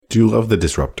Do you love the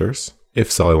Disruptors?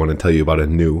 If so, I want to tell you about a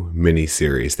new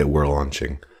mini-series that we're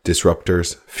launching,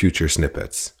 Disruptors Future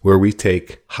Snippets, where we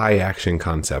take high-action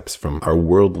concepts from our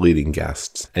world-leading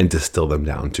guests and distill them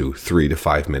down to 3 to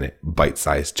 5 minute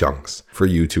bite-sized chunks for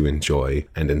you to enjoy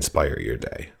and inspire your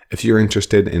day. If you're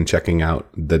interested in checking out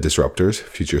the Disruptors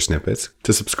Future Snippets,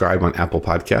 to subscribe on Apple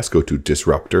Podcasts, go to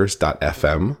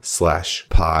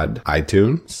disruptors.fm/pod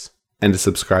iTunes. And to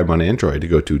subscribe on Android, to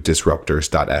go to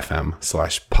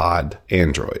disruptors.fm/pod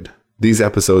Android. These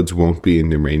episodes won't be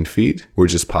in your main feed. We're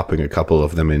just popping a couple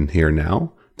of them in here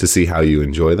now to see how you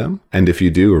enjoy them. And if you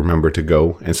do, remember to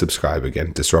go and subscribe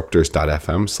again,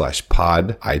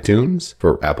 disruptors.fm/pod iTunes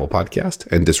for Apple Podcast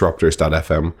and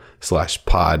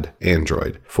disruptors.fm/pod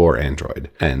Android for Android.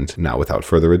 And now without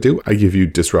further ado, I give you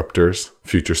Disruptors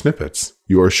Future Snippets,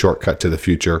 your shortcut to the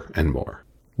future and more.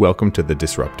 Welcome to The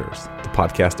Disruptors, the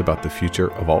podcast about the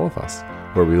future of all of us,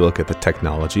 where we look at the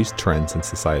technologies, trends, and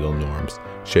societal norms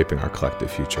shaping our collective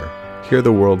future. Hear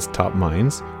the world's top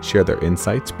minds share their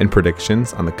insights and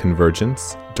predictions on the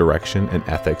convergence, direction, and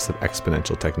ethics of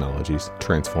exponential technologies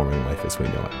transforming life as we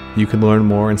know it. You can learn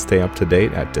more and stay up to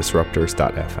date at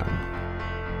disruptors.fm.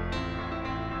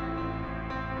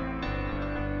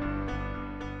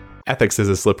 Ethics is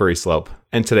a slippery slope,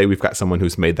 and today we've got someone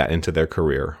who's made that into their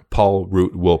career, Paul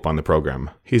Root Wolpe on the program.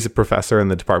 He's a professor in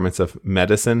the departments of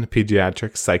medicine,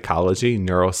 pediatrics, psychology,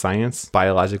 neuroscience,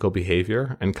 biological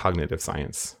behavior, and cognitive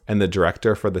science, and the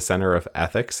director for the Center of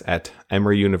Ethics at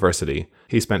Emory University.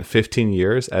 He spent 15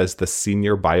 years as the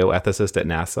senior bioethicist at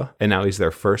NASA, and now he's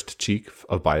their first chief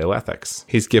of bioethics.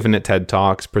 He's given at TED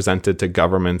Talks, presented to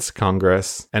governments,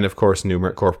 Congress, and of course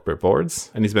numerous corporate boards,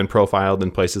 and he's been profiled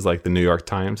in places like the New York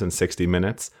Times and 60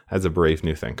 Minutes as a brave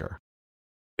new thinker.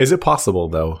 Is it possible,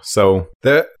 though? So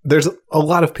there's a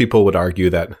lot of people would argue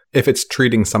that if it's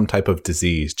treating some type of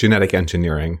disease, genetic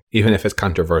engineering, even if it's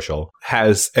controversial,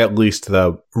 has at least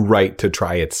the right to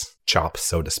try its chops,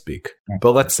 so to speak.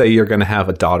 But let's say you're going to have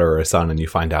a daughter or a son and you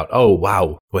find out, oh,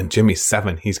 wow, when Jimmy's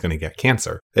 7, he's going to get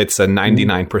cancer. It's a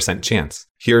 99% chance.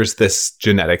 Here's this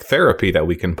genetic therapy that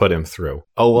we can put him through.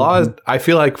 I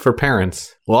feel like for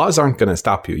parents, laws aren't going to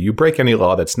stop you. You break any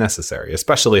law that's necessary,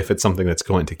 especially if it's something that's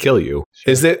going to kill you.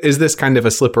 Sure. Is this kind of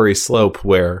a slippery slope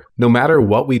where no matter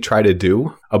what we try to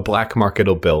do, a black market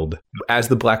will build? As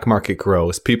the black market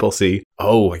grows, people see,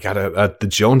 oh, I got the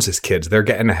Joneses kids, they're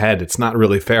getting ahead. It's not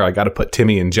really fair. I got to put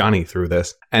Timmy and Johnny through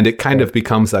this. And it kind of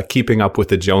becomes a keeping up with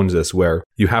the Joneses where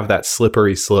you have that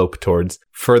slippery slope towards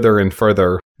further and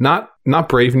further, not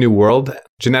Brave New World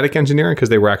genetic engineering, because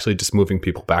they were actually just moving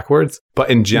people backwards, but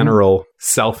in general,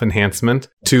 self-enhancement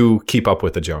to keep up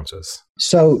with the Joneses.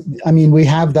 So, I mean, we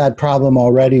have that problem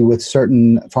already with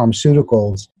certain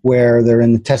pharmaceuticals where they're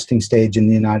in the testing stage in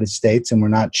the United States and we're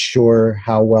not sure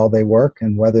how well they work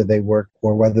and whether they work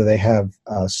or whether they have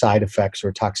side effects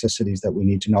or toxicities that we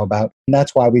need to know about. And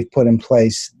that's why we've put in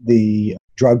place the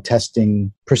drug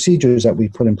testing procedures that we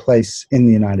put in place in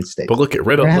the United States. But look at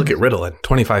Ritalin.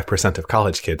 25% of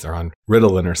college kids are on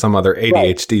Ritalin or some other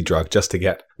ADHD drug just to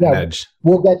get an edge.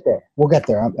 We'll get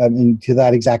there. I mean, to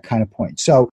that exact kind of point.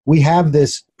 So we have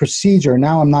this procedure.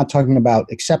 Now I'm not talking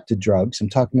about accepted drugs. I'm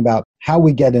talking about how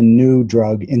we get a new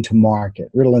drug into market.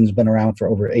 Ritalin's been around for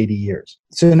over 80 years.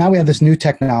 So now we have this new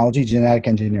technology, genetic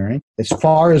engineering. As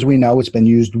far as we know, it's been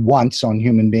used once on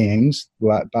human beings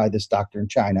by this doctor in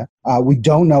China. We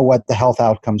don't know what the health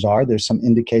outcomes are. There's some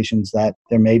indications that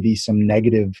there may be some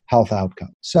negative health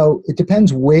outcomes. So it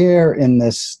depends where in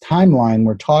this timeline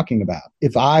we're talking about.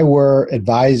 If I were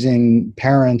advising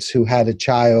parents who had a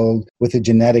child with a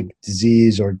genetic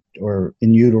disease or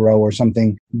in utero or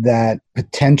something that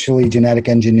potentially genetic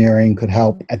engineering could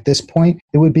help at this point,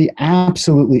 it would be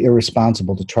absolutely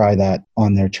irresponsible to try that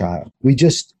on their child.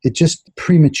 It's just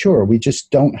premature. We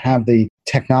just don't have the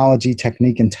technology,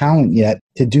 technique, and talent yet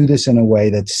to do this in a way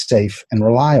that's safe and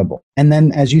reliable. And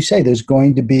then, as you say, there's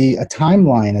going to be a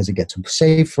timeline as it gets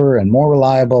safer and more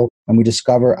reliable. And we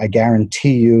discover, I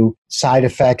guarantee you, side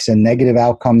effects and negative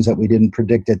outcomes that we didn't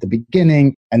predict at the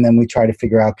beginning. And then we try to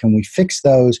figure out, can we fix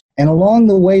those? And along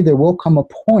the way, there will come a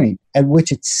point at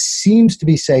which it seems to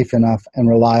be safe enough and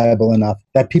reliable enough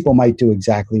that people might do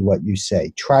exactly what you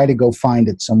say. Try to go find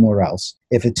it somewhere else.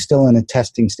 If it's still in a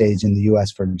testing stage in the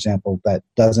US, for example, that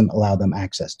doesn't allow them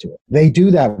access to it. They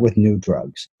do that with new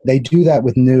drugs. They do that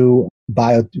with new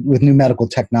medical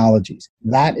technologies.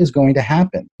 That is going to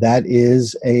happen. That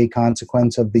is a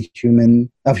consequence of the human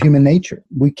of human nature.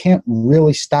 We can't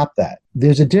really stop that.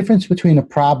 There's a difference between a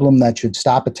problem that should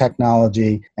stop a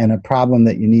technology and a problem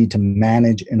that you need to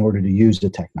manage in order to use the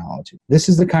technology. This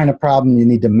is the kind of problem you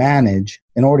need to manage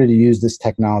in order to use this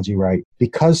technology right.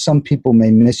 Because some people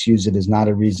may misuse it is not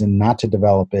a reason not to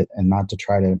develop it and not to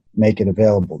try to make it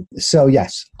available. So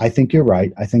yes, I think you're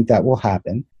right. I think that will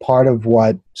happen. Part of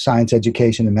what science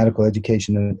education and medical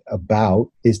education are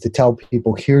about is to tell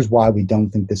people, here's why we don't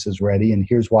think this is ready, and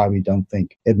here's why we don't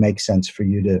think it makes sense for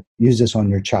you to use this on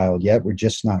your child yet. We're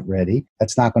just not ready.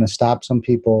 That's not going to stop some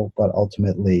people, but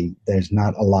ultimately, there's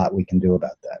not a lot we can do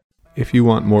about that. If you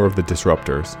want more of The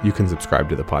Disruptors, you can subscribe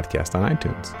to the podcast on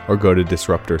iTunes or go to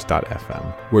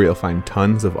disruptors.fm, where you'll find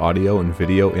tons of audio and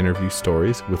video interview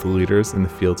stories with leaders in the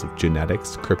fields of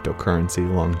genetics, cryptocurrency,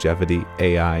 longevity,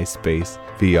 AI, space,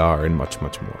 VR, and much,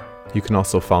 much more. You can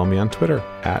also follow me on Twitter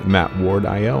at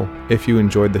MattWardIO. If you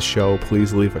enjoyed the show,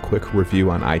 please leave a quick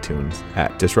review on iTunes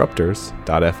at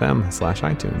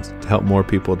disruptors.fm/iTunes to help more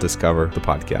people discover the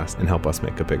podcast and help us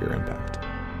make a bigger impact.